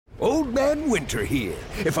Old Man Winter here.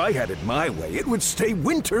 If I had it my way, it would stay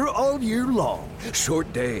winter all year long.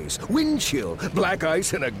 Short days, wind chill, black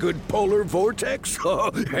ice, and a good polar vortex.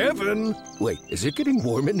 Oh, heaven! Wait, is it getting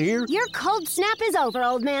warm in here? Your cold snap is over,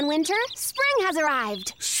 Old Man Winter. Spring has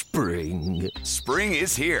arrived. Spring. Spring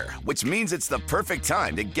is here, which means it's the perfect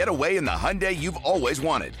time to get away in the Hyundai you've always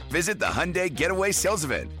wanted. Visit the Hyundai Getaway Sales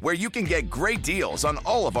Event, where you can get great deals on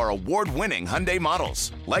all of our award-winning Hyundai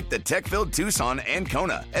models, like the tech-filled Tucson and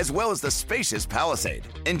Kona, as well as the spacious Palisade.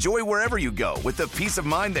 Enjoy wherever you go with the peace of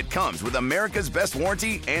mind that comes with America's best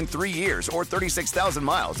warranty and 3 years or 36,000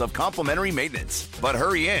 miles of complimentary maintenance. But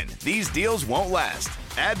hurry in, these deals won't last.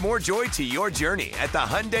 Add more joy to your journey at the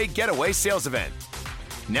Hyundai Getaway Sales Event.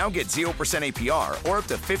 Now get 0% APR or up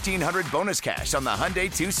to $1,500 bonus cash on the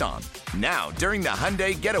Hyundai Tucson. Now, during the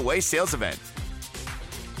Hyundai Getaway Sales Event.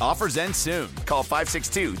 Offers end soon. Call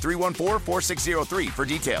 562-314-4603 for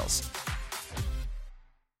details.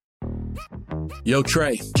 Yo,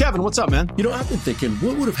 Trey. Kevin, what's up, man? You know, I've been thinking,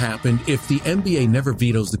 what would have happened if the NBA never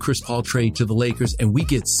vetoes the Chris Paul trade to the Lakers and we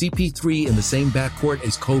get CP3 in the same backcourt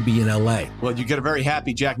as Kobe in LA? Well, you get a very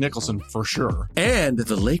happy Jack Nicholson for sure. And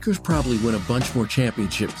the Lakers probably win a bunch more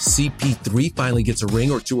championships. CP3 finally gets a ring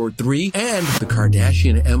or 2 or 3, and the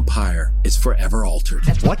Kardashian empire is forever altered.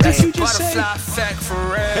 What did you just say?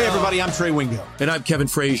 Hey, everybody, I'm Trey Wingo. And I'm Kevin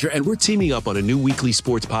Frazier, and we're teaming up on a new weekly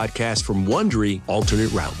sports podcast from Wondery,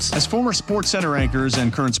 Alternate Routes. As former Sports Center anchors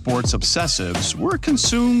and current sports obsessives, we're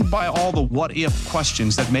consumed by all the what-if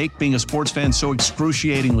questions that make being a sports fan so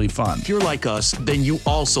excruciatingly fun. If you're like us, then you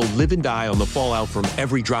also live and die on the fallout from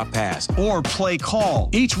every drop pass. Or play call.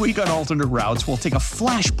 Each week on Alternate Routes, we'll take a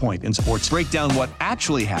flashpoint in sports, break down what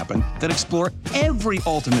actually happened, then explore every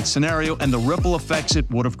alternate scenario and the ripple effects it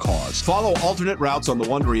would have caused. Follow Alternate Routes on the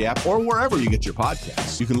Wondery app or wherever you get your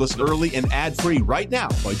podcasts. You can listen early and ad-free right now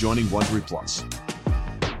by joining Wondery Plus.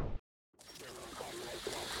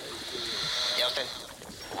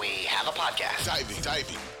 Podcast.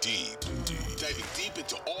 Diving deep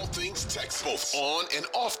into all things Texas, both on and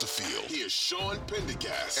off the field. Here's Sean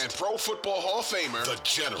Pendergast and Pro Football Hall of Famer, the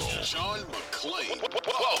General, John McClain.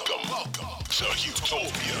 Welcome to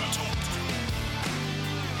Utopia.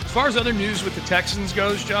 As far as other news with the Texans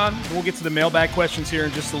goes, John, we'll get to the mailbag questions here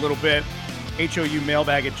in just a little bit.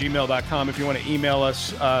 houmailbag@gmail.com if you want to email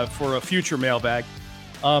us for a future mailbag.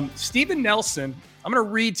 Steven Nelson, I'm going to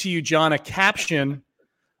read to you, John, a caption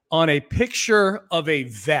on a picture of a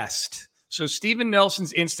vest. So Steven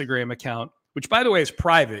Nelson's Instagram account, which by the way is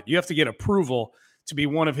private, you have to get approval to be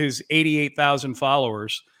one of his 88,000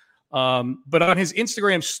 followers. But on his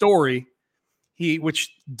Instagram story, which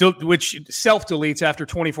self-deletes after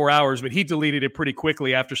 24 hours, but he deleted it pretty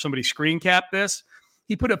quickly after somebody screen capped this.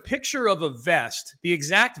 He put a picture of a vest, the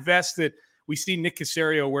exact vest that we see Nick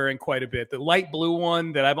Caserio wearing quite a bit, the light blue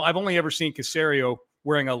one that I've only ever seen Caserio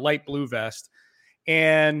wearing a light blue vest.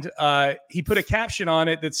 And he put a caption on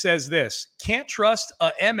it that says this: "Can't trust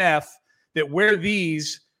a MF that wear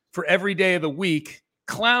these for every day of the week.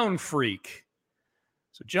 Clown freak."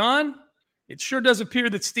 So, John, it sure does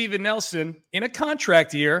appear that Steven Nelson, in a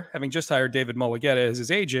contract year, having just hired David Mulugheta as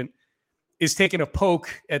his agent, is taking a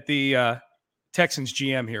poke at the Texans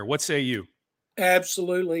GM here. What say you?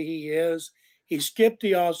 Absolutely, he is. He skipped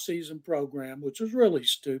the offseason program, which was really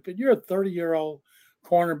stupid. You're a 30-year-old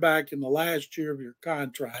cornerback in the last year of your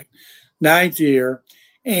contract, 9th year,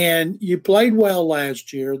 and you played well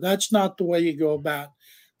last year. That's not the way you go about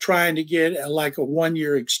trying to get a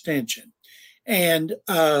 1-year extension. And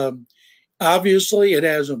obviously it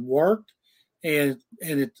hasn't worked. And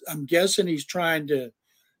I'm guessing he's trying to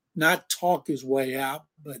not talk his way out,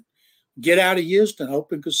 but get out of Houston,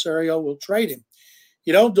 hoping Caserio will trade him.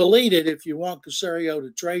 You don't delete it if you want Caserio to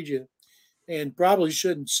trade you. And probably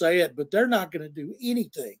shouldn't say it, but they're not going to do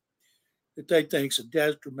anything that they think's a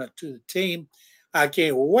detriment to the team. I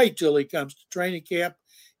can't wait till he comes to training camp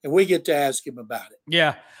and we get to ask him about it.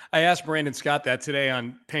 Yeah, I asked Brandon Scott that today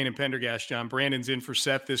on Payne and Pendergast, John. Brandon's in for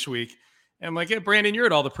Seth this week. And I'm like, yeah, Brandon, you're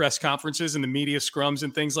at all the press conferences and the media scrums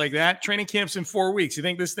and things like that. Training camp's in 4 weeks. You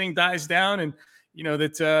think this thing dies down and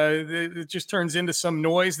that it just turns into some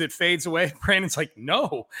noise that fades away? Brandon's like,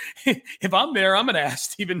 no. If I'm there, I'm going to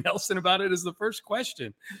ask Steven Nelson about it as the first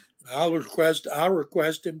question. I'll request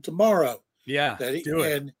him tomorrow. Yeah, do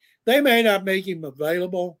it. And they may not make him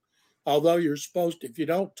available, although you're supposed to. If you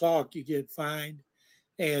don't talk, you get fined.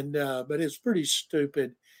 And but it's pretty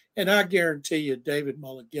stupid. And I guarantee you, David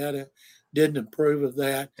Mulugheta didn't approve of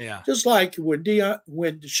that. Yeah. Just like when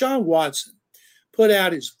Deshaun Watson put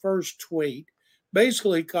out his first tweet,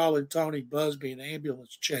 basically calling Tony Busby an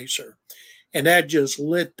ambulance chaser. And that just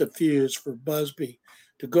lit the fuse for Busby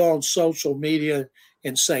to go on social media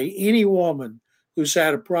and say any woman who's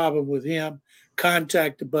had a problem with him,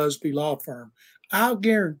 contact the Busby Law Firm. I'll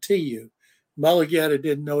guarantee you Mulugheta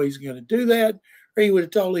didn't know he's going to do that, or he would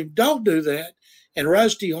have told him, don't do that. And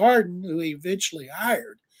Rusty Hardin, who he eventually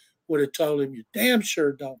hired, would have told him, you damn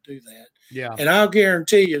sure don't do that. Yeah. And I'll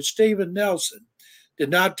guarantee you, Steven Nelson did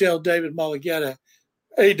not tell David Mulugheta,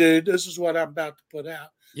 hey, dude, this is what I'm about to put out.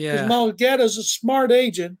 Yeah. Because Mulugheta's a smart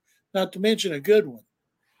agent, not to mention a good one.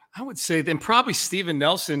 I would say then probably Steven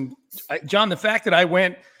Nelson. John, the fact that I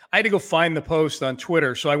had to go find the post on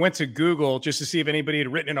Twitter. So I went to Google just to see if anybody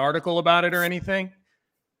had written an article about it or anything.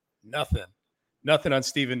 Nothing on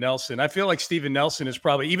Steven Nelson. I feel like Steven Nelson is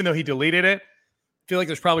probably, even though he deleted it, I feel like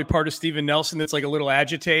there's probably part of Steven Nelson that's like a little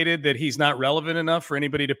agitated that he's not relevant enough for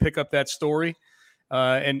anybody to pick up that story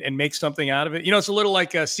and make something out of it. You know, it's a little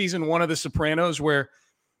like season 1 of The Sopranos where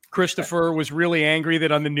Christopher was really angry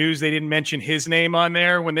that on the news they didn't mention his name on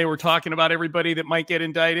there when they were talking about everybody that might get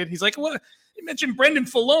indicted. He's like, "Well, you mentioned Brendan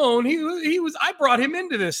Fallone. I brought him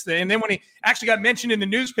into this thing." And then when he actually got mentioned in the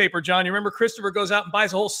newspaper, John, you remember Christopher goes out and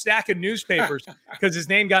buys a whole stack of newspapers because his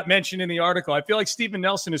name got mentioned in the article. I feel like Steven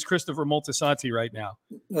Nelson is Christopher Moltisanti right now.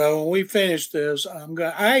 Well, when we finish this,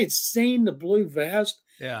 I had seen the blue vest,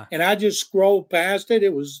 yeah, and I just scrolled past it.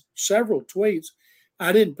 It was several tweets.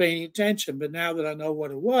 I didn't pay any attention, but now that I know what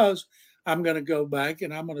it was, I'm going to go back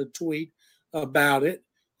and I'm going to tweet about it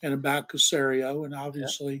and about Caserio. And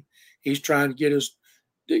obviously, he's trying to get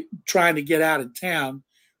out of town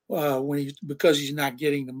because he's not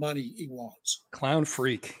getting the money he wants. Clown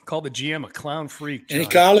freak. Called the GM a clown freak, John. And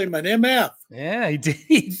he called him an MF. Yeah, he did.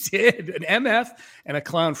 He did. An MF and a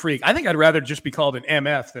clown freak. I think I'd rather just be called an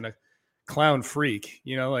MF than a clown freak.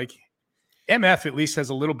 You know, like MF at least has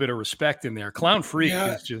a little bit of respect in there. Clown freak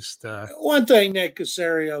is just one thing that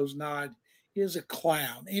Caserio's not is a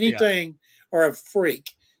clown. Anything or a freak.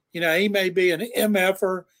 You know, he may be an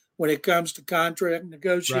MFer when it comes to contract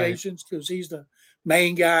negotiations because he's the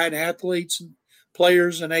main guy, and athletes and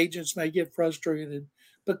players and agents may get frustrated.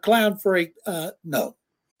 But clown freak, no.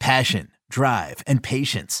 Passion, drive, and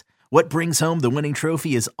patience. What brings home the winning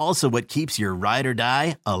trophy is also what keeps your ride or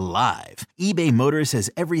die alive. eBay Motors has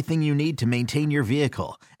everything you need to maintain your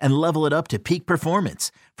vehicle and level it up to peak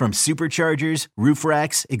performance, from superchargers, roof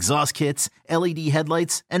racks, exhaust kits, LED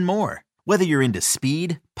headlights, and more. Whether you're into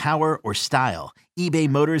speed, power, or style, eBay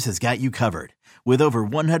Motors has got you covered. With over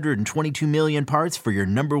 122 million parts for your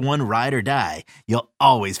number one ride or die, you'll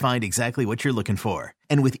always find exactly what you're looking for.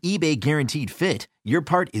 And with eBay Guaranteed Fit, your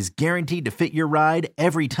part is guaranteed to fit your ride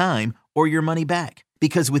every time or your money back.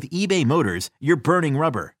 Because with eBay Motors, you're burning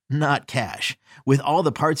rubber, not cash. With all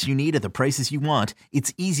the parts you need at the prices you want,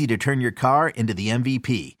 it's easy to turn your car into the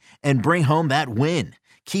MVP and bring home that win.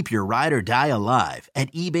 Keep your ride or die alive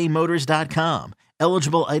at ebaymotors.com.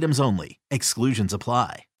 Eligible items only. Exclusions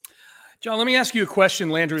apply. John, let me ask you a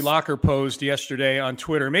question Landry Locker posed yesterday on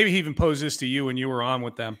Twitter. Maybe he even posed this to you when you were on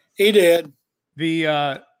with them. He did.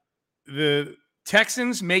 The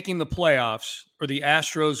Texans making the playoffs or the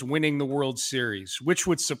Astros winning the World Series, which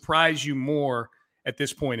would surprise you more at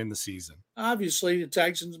this point in the season? Obviously, the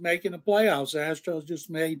Texans making the playoffs. The Astros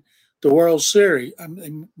just made the World Series.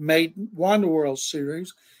 Won the World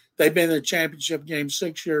Series. They've been in the championship game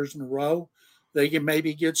 6 years in a row. They can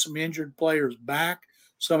maybe get some injured players back.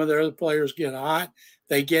 Some of their other players get hot.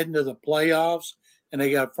 They get into the playoffs, and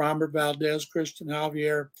they got Framber Valdez, Christian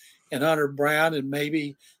Javier, and Hunter Brown, and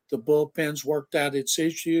maybe the bullpen's worked out its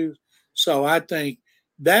issues. So I think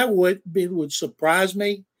that would surprise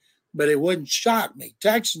me, but it wouldn't shock me.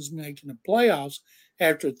 Texans making the playoffs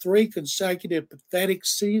after 3 consecutive pathetic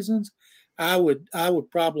seasons, I would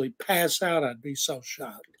probably pass out. I'd be so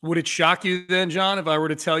shocked. Would it shock you then, John, if I were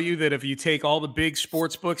to tell you that if you take all the big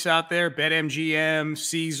sports books out there, BetMGM,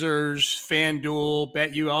 Caesars, FanDuel,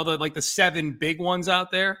 BetU, all the 7 big ones out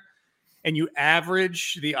there, and you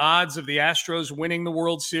average the odds of the Astros winning the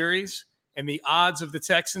World Series and the odds of the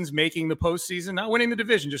Texans making the postseason, not winning the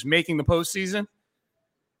division, just making the postseason,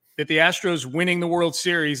 that the Astros winning the World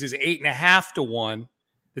Series is 8.5 to 1.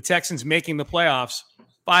 The Texans making the playoffs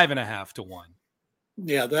 5.5 to 1.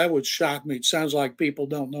 Yeah, that would shock me. It sounds like people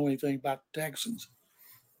don't know anything about the Texans.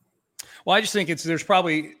 Well, I just think there's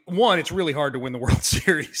probably it's really hard to win the World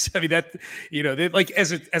Series. I mean,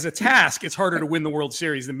 as a task, it's harder to win the World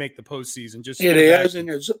Series than make the postseason. It is, and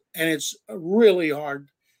it's really hard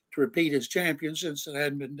to repeat as champion since it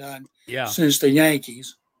hadn't been done since the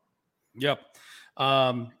Yankees. Yep.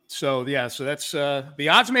 So that's the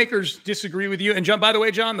odds makers disagree with you. And John, by the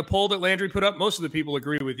way, John, the poll that Landry put up, most of the people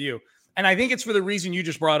agree with you. And I think it's for the reason you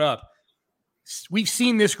just brought up. We've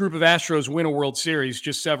seen this group of Astros win a World Series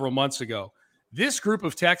just several months ago. this group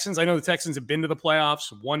of Texans, I know the Texans have been to the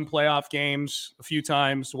playoffs, won playoff games a few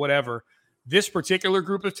times, whatever. This particular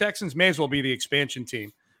group of Texans may as well be the expansion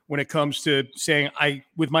team when it comes to saying,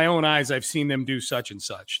 with my own eyes, I've seen them do such and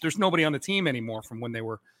such. There's nobody on the team anymore from when they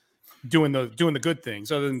were doing the good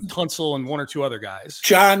things, other than Tunsil and one or two other guys.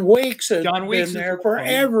 John Weeks has been there for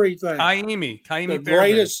everything.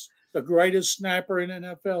 Kaimi, the greatest snapper in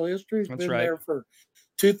NFL history. He's been there for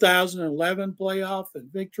 2011 playoff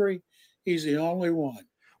and victory. He's the only one.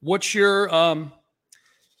 What's your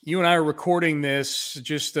you and I are recording this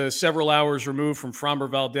just several hours removed from Framber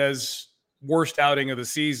Valdez' worst outing of the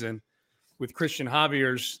season, with Christian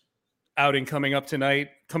Javier's outing coming up tonight,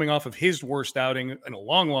 coming off of his worst outing in a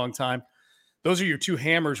long, long time. Those are your two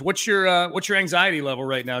hammers. What's your anxiety level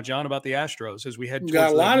right now, John, about the Astros as we head towards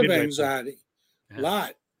got a lot of anxiety. A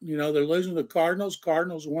lot. You know, they're losing to the Cardinals.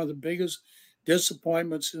 Cardinals are one of the biggest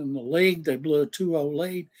disappointments in the league. They blew a 2-0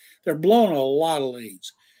 lead. They're blowing a lot of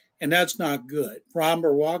leads, and that's not good.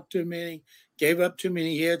 Framber walked too many, gave up too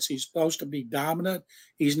many hits. He's supposed to be dominant.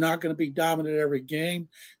 He's not going to be dominant every game.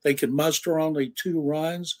 They could muster only 2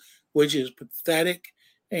 runs, which is pathetic.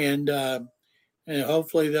 And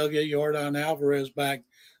hopefully they'll get Yordan Alvarez back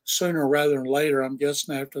sooner rather than later. I'm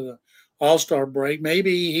guessing after the All-Star break.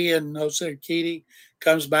 Maybe he and Jose Urquidy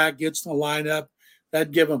comes back, gets in the lineup.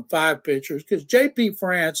 That'd give him 5 pitchers, because J.P.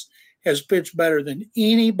 France has pitched better than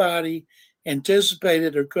anybody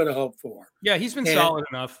anticipated or could have hoped for. Yeah, he's been solid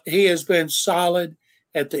enough. He has been solid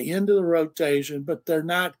at the end of the rotation, but they're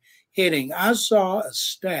not hitting. I saw a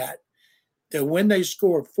stat that when they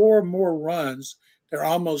score 4 more runs, they're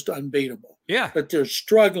almost unbeatable. Yeah, but they're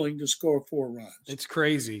struggling to score 4 runs. It's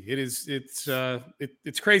crazy. It is.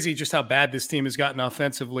 It's crazy just how bad this team has gotten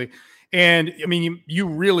offensively. And I mean, you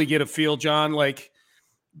really get a feel, John. Like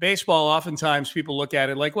baseball, oftentimes people look at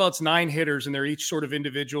it like, well, it's 9 hitters and they're each sort of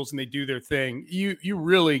individuals and they do their thing. You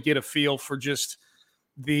really get a feel for just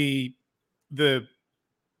the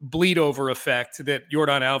bleed over effect that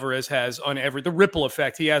Yordan Alvarez has on the ripple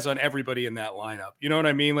effect he has on everybody in that lineup. You know what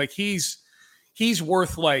I mean? Like he's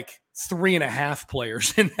worth like 3.5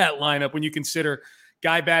 players in that lineup when you consider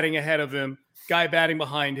guy batting ahead of him, guy batting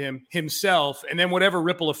behind him, himself, and then whatever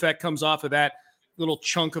ripple effect comes off of that little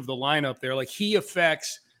chunk of the lineup there. Like he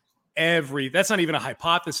affects that's not even a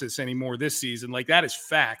hypothesis anymore this season. Like that is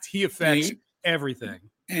fact. He affects everything.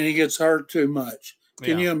 And he gets hurt too much.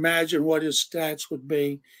 Can you imagine what his stats would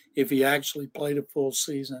be if he actually played a full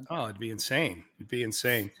season? Oh, it'd be insane.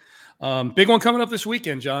 Big one coming up this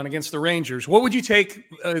weekend, John, against the Rangers. What would you take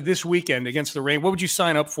this weekend against the Rangers? What would you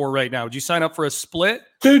sign up for right now? Would you sign up for a split?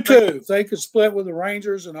 2-2. If they could split with the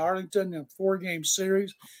Rangers and Arlington in a 4-game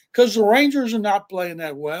series, because the Rangers are not playing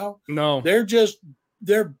that well. No.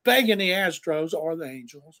 They're begging the Astros or the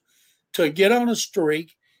Angels to get on a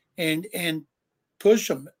streak and push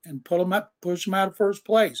them and push them out of first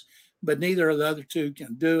place. But neither of the other two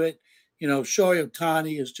can do it. You know, Shohei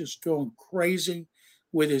Ohtani is just going crazy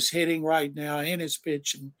with his hitting right now and his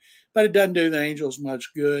pitching, but it doesn't do the Angels much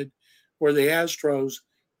good. Where the Astros,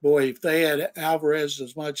 boy, if they had Alvarez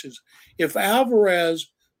if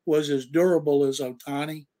Alvarez was as durable as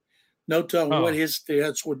Ohtani, no telling what his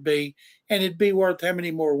stats would be, and it'd be worth how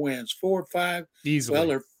many more wins? 4 or 5? Easily. Well,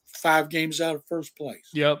 they're 5 games out of first place.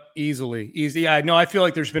 Yep, easy. Yeah, no, I feel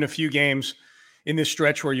like there's been a few games in this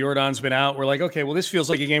stretch where Yordan's been out. We're like, okay, well, this feels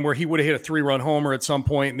like a game where he would have hit a 3-run homer at some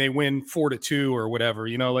point and they win 4-2 or whatever.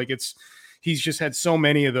 You know, like he's just had so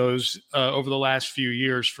many of those over the last few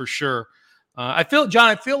years for sure. I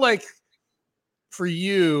feel like for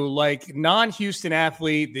you, like non-Houston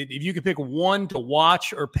athlete, if you could pick one to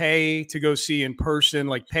watch or pay to go see in person,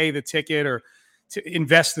 like pay the ticket or to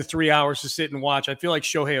invest the 3 hours to sit and watch, I feel like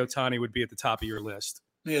Shohei Ohtani would be at the top of your list.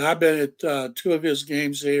 Yeah, I've been at 2 of his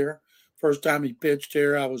games here. First time he pitched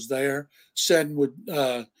here, I was there, sitting with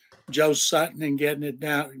Joe Sutton and getting it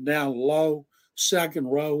down low, second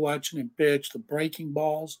row, watching him pitch the breaking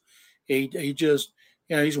balls. He just,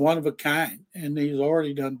 he's one of a kind, and he's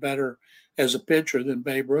already done better as a pitcher than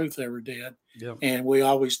Babe Ruth ever did. Yep. And we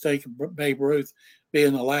always think of Babe Ruth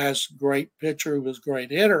being the last great pitcher who was a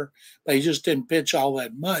great hitter, but he just didn't pitch all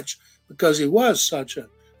that much because he was such a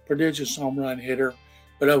prodigious home run hitter.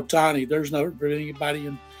 But Ohtani, there's never been anybody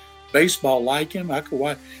in baseball like him. I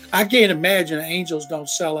can't imagine the Angels don't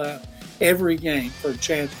sell out every game for a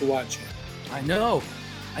chance to watch him. I know.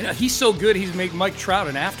 He's so good. He's made Mike Trout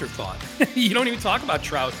an afterthought. You don't even talk about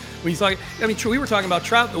Trout when you talk. I mean, we were talking about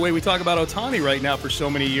Trout the way we talk about Ohtani right now for so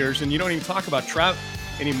many years, and you don't even talk about Trout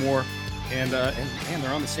anymore. And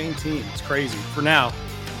they're on the same team. It's crazy. For now,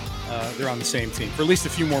 they're on the same team for at least a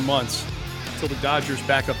few more months until the Dodgers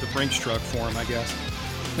back up the Brinks truck for him, I guess.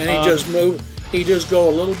 And he just moved. He just go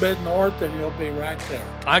a little bit north and he'll be right there.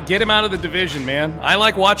 I get him out of the division, man. I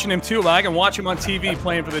like watching him too, but I can watch him on TV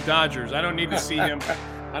playing for the Dodgers. I don't need to see him.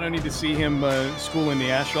 I don't need to see him schooling the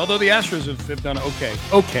Astros. Although the Astros have done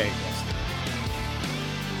okay.